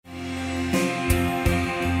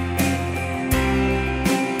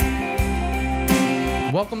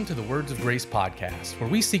Welcome to the Words of Grace podcast, where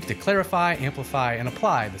we seek to clarify, amplify, and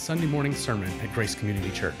apply the Sunday morning sermon at Grace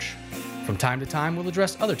Community Church. From time to time, we'll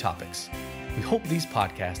address other topics. We hope these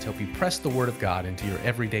podcasts help you press the Word of God into your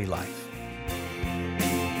everyday life.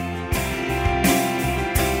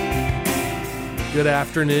 Good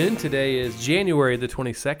afternoon. Today is January the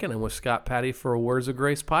 22nd. I'm with Scott Patty for a Words of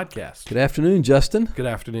Grace podcast. Good afternoon, Justin. Good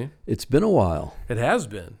afternoon. It's been a while. It has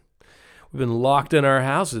been. We've been locked in our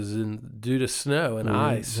houses due to snow and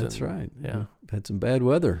ice. That's right. Yeah. We've had some bad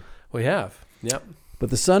weather. We have. Yep.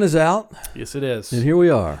 But the sun is out. Yes, it is. And here we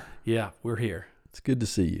are. Yeah, we're here. It's good to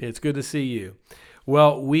see you. It's good to see you.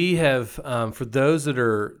 Well, we have, for those that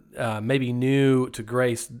are maybe new to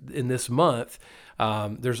Grace in this month,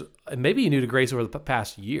 there's maybe new to Grace over the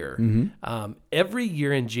past year. Mm-hmm. Every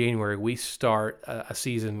year in January, we start a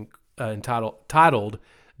season titled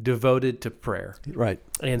Devoted to Prayer. Right.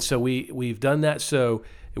 And so we've done that. So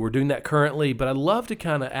we're doing that currently. But I'd love to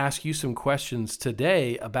kind of ask you some questions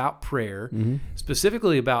today about prayer,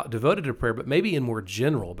 specifically about devoted to prayer, but maybe in more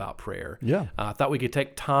general about prayer. Yeah. I thought we could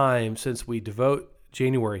take time, since we devote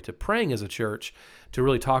January to praying as a church, to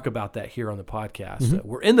really talk about that here on the podcast.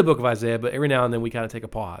 We're in the book of Isaiah, but every now and then we kind of take a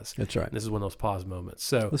pause. That's right. And this is one of those pause moments.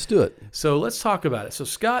 So let's do it. So let's talk about it. So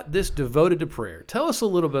Scott, this devoted to prayer, tell us a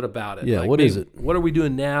little bit about it. Yeah, what is it? What are we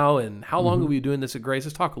doing now, and how long are we doing this at Grace?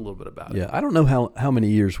 Let's talk a little bit about it. Yeah, I don't know how many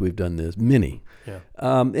years we've done this. Many. Yeah.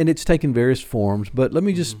 And it's taken various forms, but let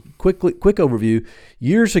me just quick overview.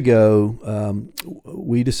 Years ago,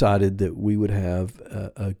 we decided that we would have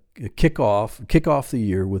a kick off the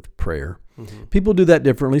year with prayer. People do that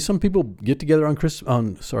differently. Some people get together on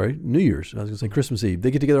New Year's. I was going to say Christmas Eve. They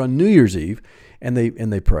get together on New Year's Eve and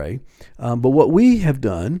they pray. But what we have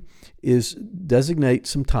done is designate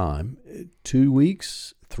some time, 2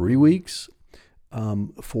 weeks, 3 weeks,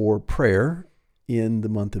 for prayer in the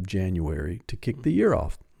month of January to kick the year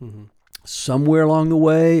off. Somewhere along the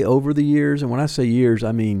way, over the years, and when I say years,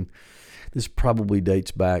 I mean this probably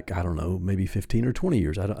dates back, I don't know, maybe 15 or 20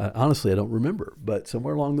 years. Honestly, I don't remember. But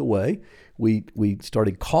somewhere along the way, we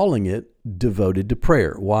started calling it Devoted to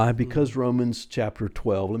Prayer. Why? Because Romans chapter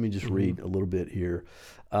 12, let me just read a little bit here.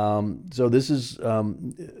 So this is,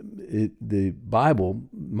 the Bible,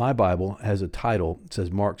 my Bible has a title. It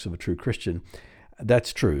says Marks of a True Christian.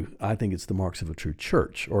 That's true. I think it's the marks of a true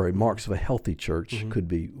church, or a marks of a healthy church could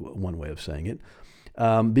be one way of saying it.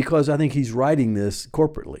 Because I think he's writing this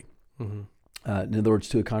corporately. In other words,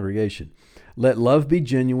 to a congregation. Let love be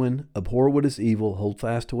genuine, abhor what is evil, hold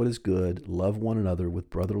fast to what is good, love one another with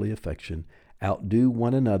brotherly affection, outdo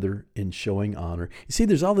one another in showing honor. You see,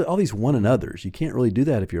 there's all these one another's. You can't really do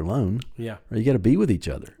that if you're alone. Yeah. Or you got to be with each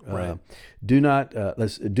other. Right. Do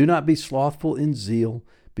not be slothful in zeal,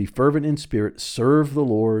 be fervent in spirit, serve the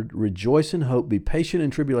Lord, rejoice in hope, be patient in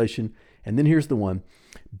tribulation, and then here's the one,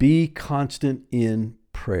 be constant in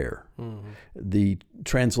prayer. The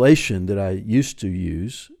translation that I used to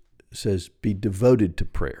use says be devoted to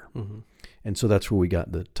prayer. And so that's where we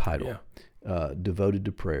got the title, Devoted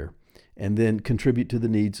to Prayer. And then contribute to the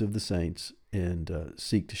needs of the saints and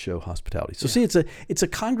seek to show hospitality. So see, it's a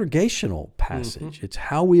congregational passage. It's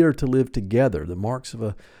how we are to live together, the marks of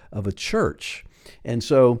a church. And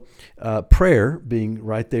so prayer being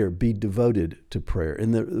right there, be devoted to prayer.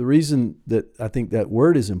 And the reason that I think that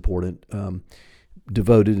word is important,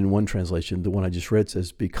 devoted in one translation, the one I just read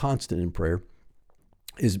says be constant in prayer,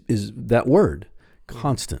 is that word,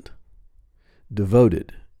 constant,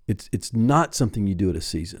 devoted. It's not something you do at a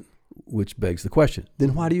season, which begs the question,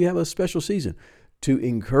 then why do you have a special season? To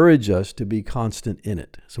encourage us to be constant in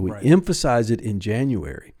it. So we emphasize it in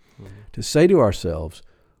January to say to ourselves,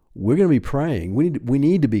 we're going to be praying. We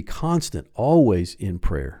need to be constant, always in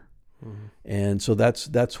prayer. And so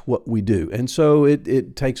that's what we do. And so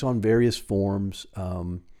it takes on various forms.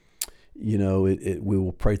 We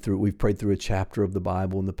will pray through. We've prayed through a chapter of the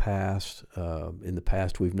Bible in the past.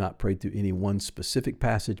 We've not prayed through any one specific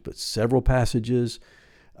passage, but several passages,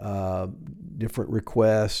 different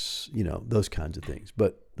requests, those kinds of things.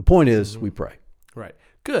 But the point is, we pray. Right.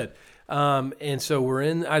 Good. And so we're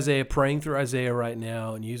in Isaiah, praying through Isaiah right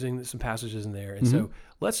now and using some passages in there. And so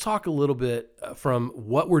let's talk a little bit from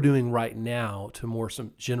what we're doing right now to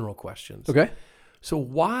some general questions. Okay. So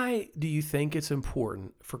why do you think it's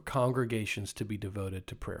important for congregations to be devoted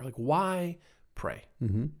to prayer? Like, why pray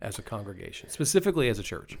as a congregation, specifically as a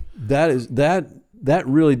church? That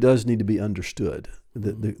really does need to be understood.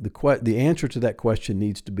 The answer to that question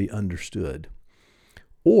needs to be understood,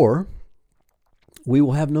 or we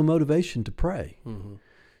will have no motivation to pray.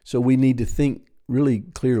 So we need to think really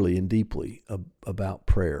clearly and deeply about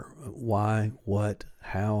prayer. Why, what,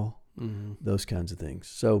 how, those kinds of things.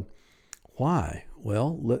 So Why?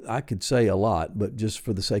 Well, I could say a lot, but just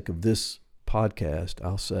for the sake of this podcast,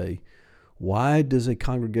 I'll say, why does a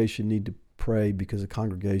congregation need to pray? Because a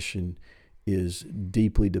congregation is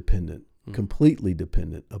deeply dependent, completely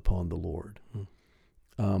dependent upon the Lord.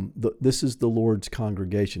 This is the Lord's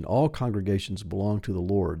congregation. All congregations belong to the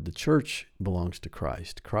Lord. The church belongs to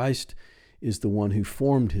Christ. Christ is the one who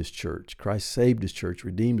formed his church. Christ saved his church,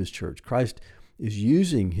 redeemed his church. Christ is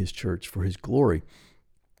using his church for his glory.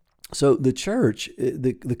 So the church,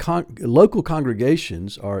 local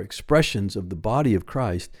congregations are expressions of the body of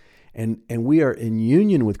Christ, and we are in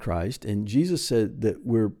union with Christ. And Jesus said that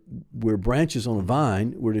we're branches on a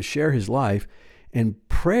vine. We're to share his life, and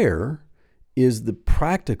prayer is the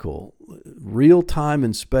practical, real time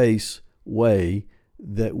and space way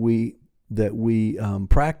that we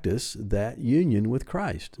practice that union with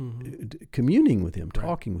Christ, communing with him,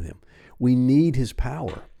 talking with him. We need his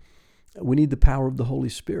power. We need the power of the Holy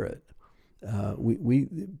Spirit. We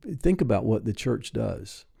think about what the church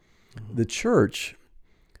does. The church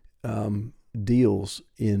deals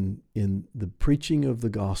in the preaching of the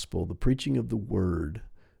gospel, the preaching of the word,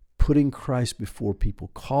 putting Christ before people,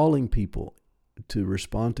 calling people to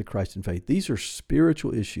respond to Christ in faith. These are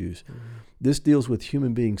spiritual issues. This deals with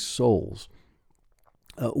human beings' souls.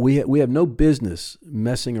 We have no business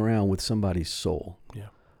messing around with somebody's soul,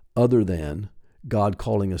 other than God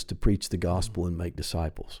calling us to preach the gospel and make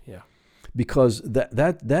disciples. Because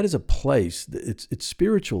that is a place that it's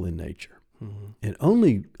spiritual in nature, and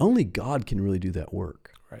only God can really do that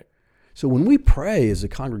work. Right. So when we pray as a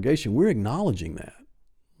congregation, we're acknowledging that,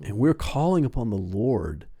 and we're calling upon the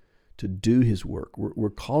Lord to do his work. We're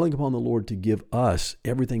calling upon the Lord to give us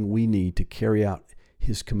everything we need to carry out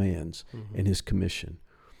his commands and his commission.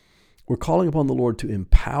 We're calling upon the Lord to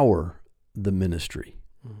empower the ministry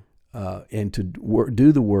and to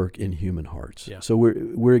do the work in human hearts. So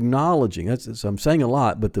we're acknowledging, so I'm saying a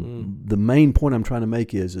lot, but the main point I'm trying to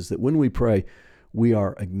make is that when we pray, we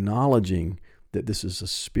are acknowledging that this is a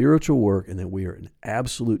spiritual work and that we are in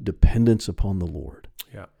absolute dependence upon the Lord.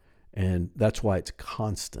 And that's why it's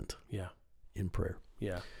constant in prayer.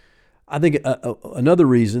 I think another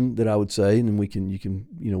reason that I would say, and then we can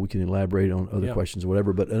elaborate on other questions or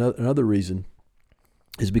whatever, but another reason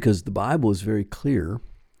is because the Bible is very clear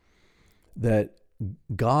that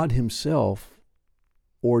God himself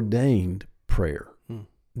ordained prayer,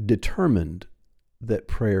 determined that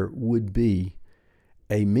prayer would be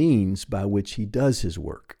a means by which he does his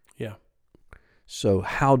work. So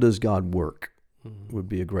how does God work? Would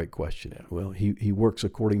be a great question. Well, he works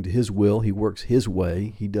according to his will. He works his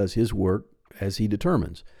way. He does his work as he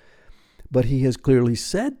determines. But he has clearly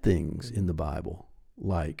said things in the Bible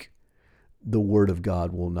like the word of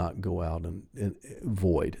God will not go out and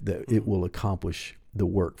void, that it will accomplish the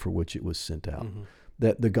work for which it was sent out,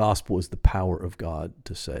 that the gospel is the power of God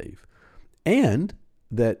to save, and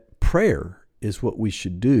that prayer is what we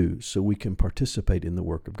should do so we can participate in the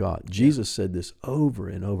work of God. Jesus said this over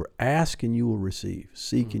and over: ask and you will receive,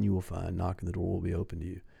 seek and you will find, knock and the door will be open to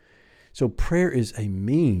you. So prayer is a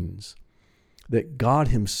means that God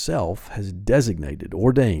himself has designated,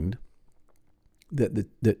 ordained,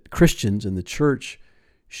 that Christians and the church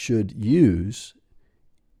should use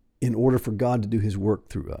in order for God to do his work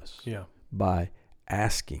through us. By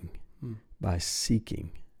asking, by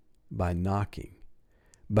seeking, by knocking,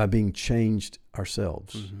 by being changed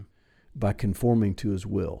ourselves, by conforming to his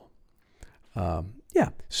will.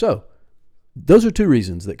 So those are two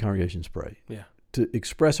reasons that congregations pray. To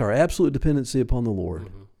express our absolute dependency upon the Lord,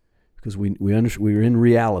 because we're in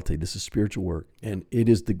reality. This is spiritual work, and it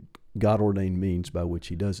is the God-ordained means by which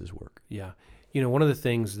he does his work. One of the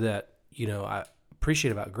things that, I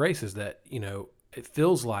appreciate about Grace is that, it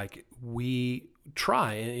feels like we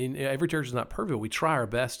try, and every church is not perfect, we try our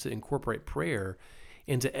best to incorporate prayer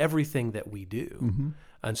into everything that we do.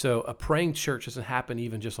 And so a praying church doesn't happen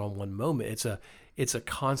even just on one moment. It's a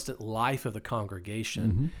constant life of the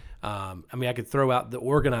congregation. I could throw out the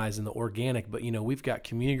organized and the organic, but we've got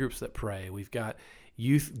community groups that pray. We've got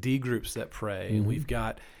youth D groups that pray. And we've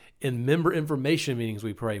got in member information meetings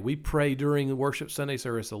we pray. We pray during the worship Sunday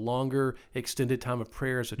service, a longer extended time of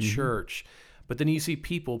prayer as a church. But then you see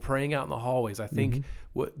people praying out in the hallways. I think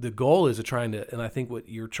what the goal is and I think what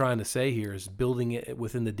you're trying to say here is building it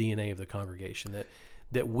within the DNA of the congregation,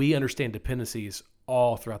 that we understand dependencies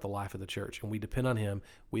all throughout the life of the church, and we depend on him.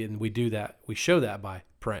 We do that. We show that by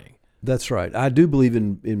praying. That's right. I do believe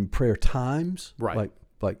in prayer times, right?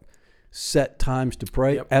 Like set times to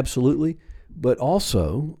pray, absolutely. But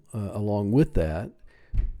also, along with that,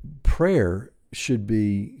 prayer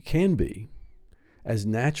can be as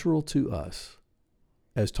natural to us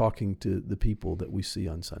as talking to the people that we see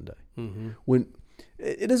on Sunday. Mm-hmm. When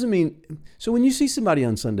it doesn't mean, so when you see somebody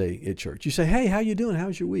on Sunday at church, you say, hey, how you doing?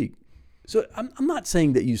 How's your week? So I'm not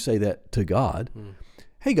saying that you say that to God.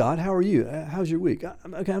 Hey, God, how are you? How's your week? I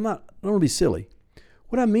don't want to be silly.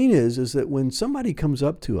 What I mean is that when somebody comes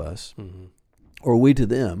up to us, or we to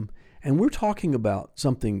them, and we're talking about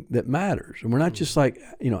something that matters, and we're not just like,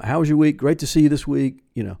 how was your week? Great to see you this week,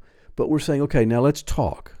 but we're saying, okay, now let's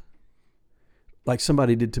talk. Like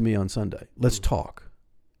somebody did to me on Sunday. Let's talk.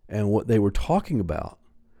 And what they were talking about,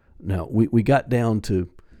 now we got down to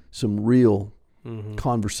some real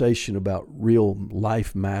conversation about real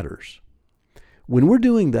life matters. When we're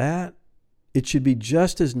doing that, it should be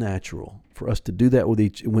just as natural for us to do that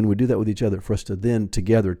when we do that with each other, for us to then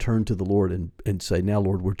together turn to the Lord and say, now,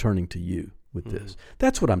 Lord, we're turning to you with this.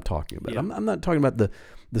 That's what I'm talking about. Yeah. I'm not talking about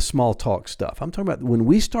the small talk stuff. I'm talking about when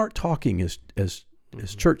we start talking as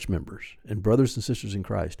church members and brothers and sisters in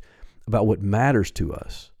Christ about what matters to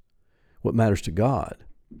us, what matters to God.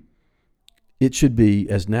 It should be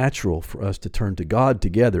as natural for us to turn to God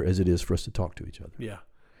together as it is for us to talk to each other. Yeah.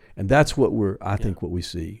 And that's what I think what we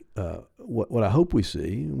see, what I hope we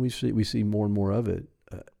see, and we see more and more of it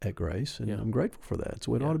at Grace, and I'm grateful for that. It's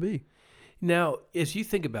the way it ought to be. Now, as you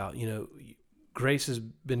think about, Grace has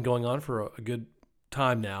been going on for a good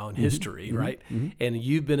time now in history, right? And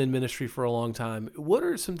you've been in ministry for a long time. What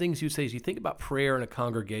are some things you say as you think about prayer in a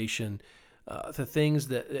congregation, the things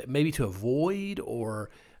that maybe to avoid, or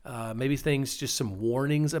maybe things, just some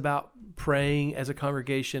warnings about praying as a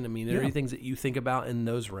congregation? I mean, are there any things that you think about in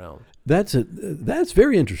those realms? That's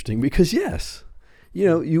very interesting, because yes,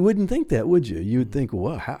 you wouldn't think that, would you? You would think,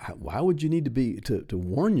 well, why would you need to be to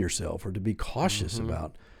warn yourself or to be cautious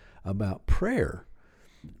about prayer?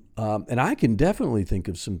 And I can definitely think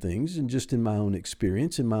of some things, and just in my own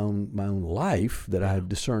experience, in my own life, that I have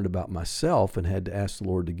discerned about myself and had to ask the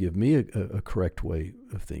Lord to give me a correct way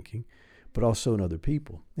of thinking, but also in other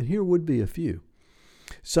people. And here would be a few.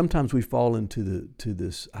 Sometimes we fall into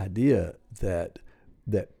this idea that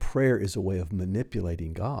prayer is a way of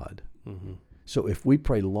manipulating God. So if we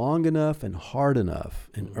pray long enough and hard enough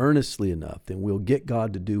and earnestly enough, then we'll get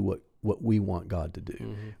God to do what we want God to do.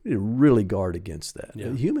 We need to really guard against that.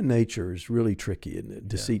 Yeah. Human nature is really tricky and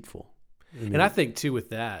deceitful. And I think too with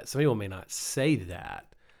that, some people may not say that,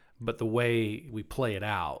 but the way we play it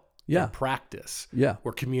out in practice,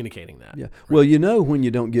 we're communicating that. Yeah. Right? Well, when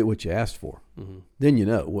you don't get what you asked for, then you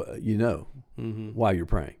know why you're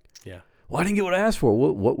praying. Yeah. Well, I didn't get what I asked for.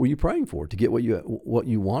 What were you praying for? To get what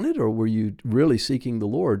you wanted, or were you really seeking the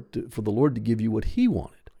Lord for the Lord to give you what He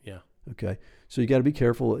wanted? Yeah. Okay. So you got to be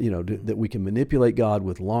careful, that we can manipulate God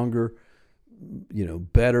with longer,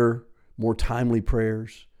 better, more timely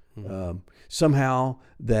prayers. Somehow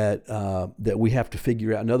that we have to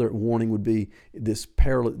figure out. Another warning would be this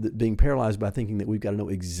being paralyzed by thinking that we've got to know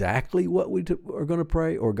exactly what we are going to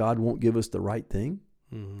pray, or God won't give us the right thing.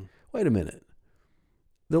 Wait a minute.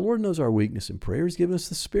 The Lord knows our weakness in prayer. He's given us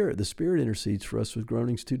the Spirit. The Spirit intercedes for us with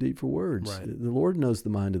groanings too deep for words. Right. The Lord knows the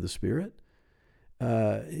mind of the Spirit.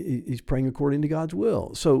 He's praying according to God's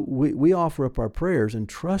will. So we offer up our prayers and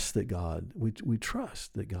trust that we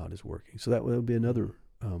trust that God is working. So that will be another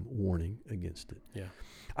warning against it. Yeah.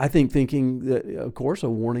 I think thinking that, of course, a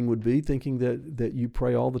warning would be thinking that you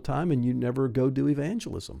pray all the time and you never go do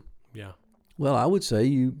evangelism. Yeah. Well, I would say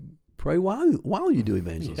you pray while you do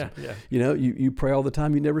evangelism. You pray all the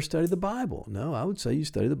time, you never study the Bible. No, I would say you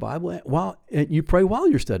study the Bible and you pray while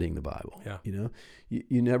you're studying the Bible. Yeah.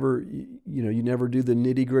 You never do the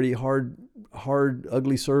nitty-gritty hard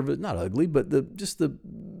ugly service, not ugly, but the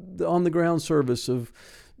on the ground service of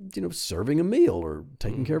serving a meal or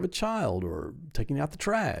taking care of a child or taking out the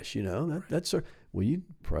trash. That's you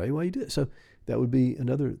pray while you do it. So that would be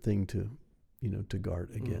another thing to guard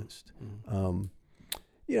against.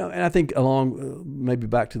 And I think along maybe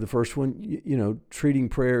back to the first one, treating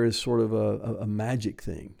prayer as sort of a magic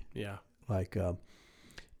thing. Yeah. Like,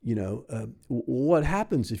 what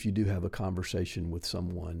happens if you do have a conversation with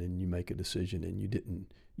someone and you make a decision and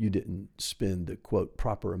you didn't spend the quote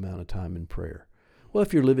proper amount of time in prayer? Well,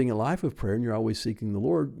 if you're living a life of prayer and you're always seeking the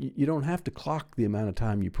Lord, you don't have to clock the amount of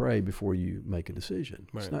time you pray before you make a decision.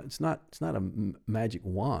 Right. It's not a magic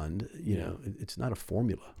wand. It's not a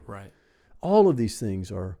formula. Right. All of these things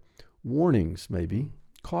are warnings, maybe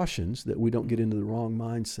cautions that we don't get into the wrong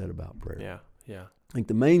mindset about prayer. Yeah. Yeah. I think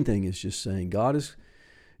the main thing is just saying God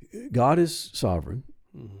is sovereign.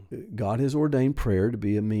 God has ordained prayer to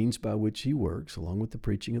be a means by which He works, along with the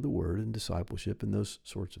preaching of the Word and discipleship and those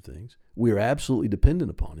sorts of things. We are absolutely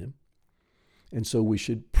dependent upon Him. And so we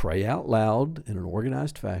should pray out loud in an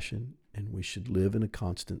organized fashion, and we should live in a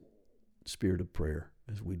constant spirit of prayer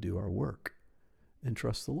as we do our work and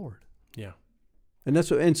trust the Lord. Yeah.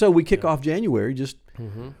 And so we kick off January just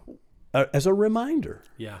as a reminder.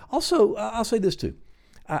 Yeah. Also, I'll say this too.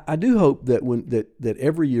 I do hope that that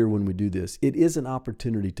every year when we do this, it is an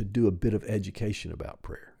opportunity to do a bit of education about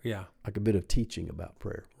prayer. Yeah. Like a bit of teaching about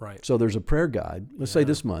prayer. Right. So there's a prayer guide. Let's say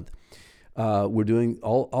this month, we're doing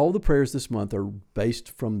all the prayers this month are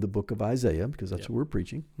based from the book of Isaiah, because that's what we're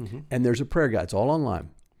preaching. And there's a prayer guide. It's all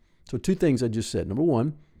online. So two things I just said. Number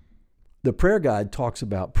one, the prayer guide talks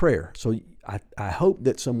about prayer. So I hope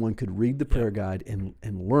that someone could read the prayer guide and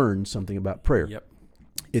learn something about prayer. Yep.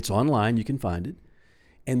 It's online. You can find it.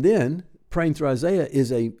 And then Praying Through Isaiah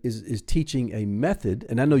is teaching a method,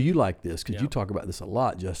 and I know you like this because you talk about this a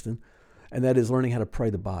lot, Justin, and that is learning how to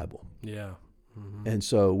pray the Bible. Yeah. And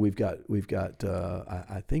so we've got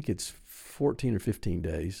I think it's 14 or 15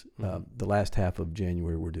 days, the last half of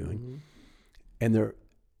January we're doing. And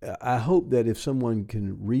I hope that if someone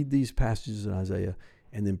can read these passages in Isaiah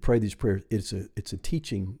and then pray these prayers, it's a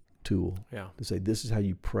teaching tool to say this is how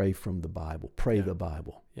you pray from the Bible. Pray the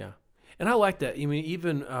Bible. Yeah. And I like that. I mean,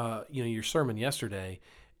 even your sermon yesterday,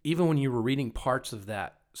 even when you were reading parts of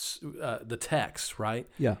that, the text, right?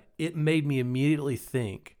 Yeah. It made me immediately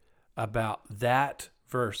think about that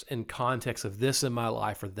verse in context of this in my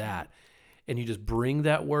life or that, and you just bring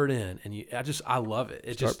that word in, and I love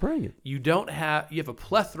it. Start praying it. You have a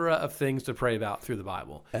plethora of things to pray about through the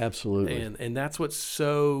Bible. Absolutely. And that's what's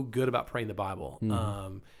so good about praying the Bible.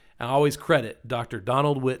 I always credit Dr.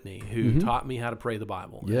 Donald Whitney, who taught me how to pray the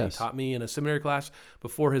Bible. Yes. He taught me in a seminary class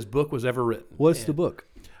before his book was ever written. What's the book?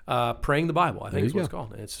 Praying the Bible, I think is what it's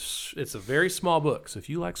called. It's a very small book. So if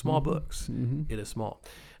you like small books, it is small.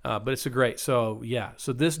 But it's a great. So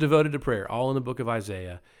this devoted to prayer, all in the book of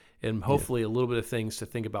Isaiah, and hopefully a little bit of things to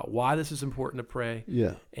think about why this is important to pray.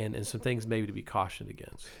 Yeah. And some things maybe to be cautioned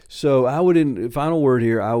against. So final word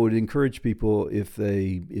here, I would encourage people if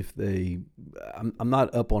they I'm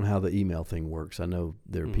not up on how the email thing works. I know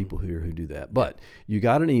there are people here who do that. But you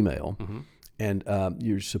got an email and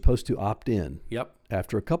you're supposed to opt in. Yep.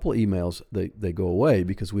 After a couple of emails, they go away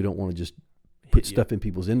because we don't want to just put stuff in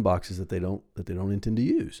people's inboxes that they don't intend to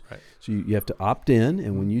use. Right. So you have to opt in,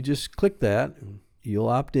 and when you just click that, you'll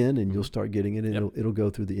opt in, and you'll start getting it, and it'll go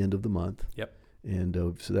through the end of the month. Yep.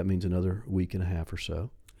 And so that means another week and a half or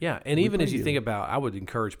so. Yeah, and even as you think about, I would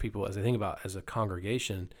encourage people as they think about as a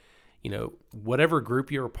congregation, whatever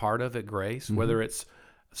group you're a part of at Grace, whether it's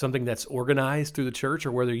something that's organized through the church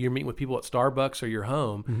or whether you're meeting with people at Starbucks or your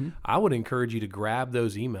home, I would encourage you to grab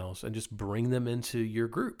those emails and just bring them into your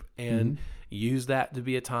group and use that to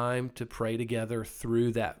be a time to pray together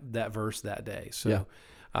through that verse that day. So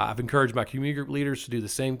I've encouraged my community group leaders to do the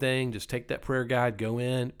same thing. Just take that prayer guide, go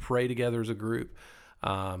in, pray together as a group.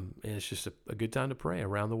 And it's just a good time to pray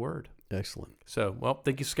around the Word. Excellent. So,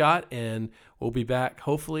 thank you, Scott, and we'll be back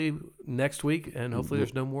hopefully next week, and hopefully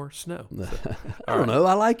there's no more snow. So, I don't know.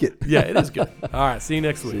 I like it. Yeah, it is good. All right, see you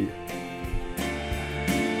next week. See you.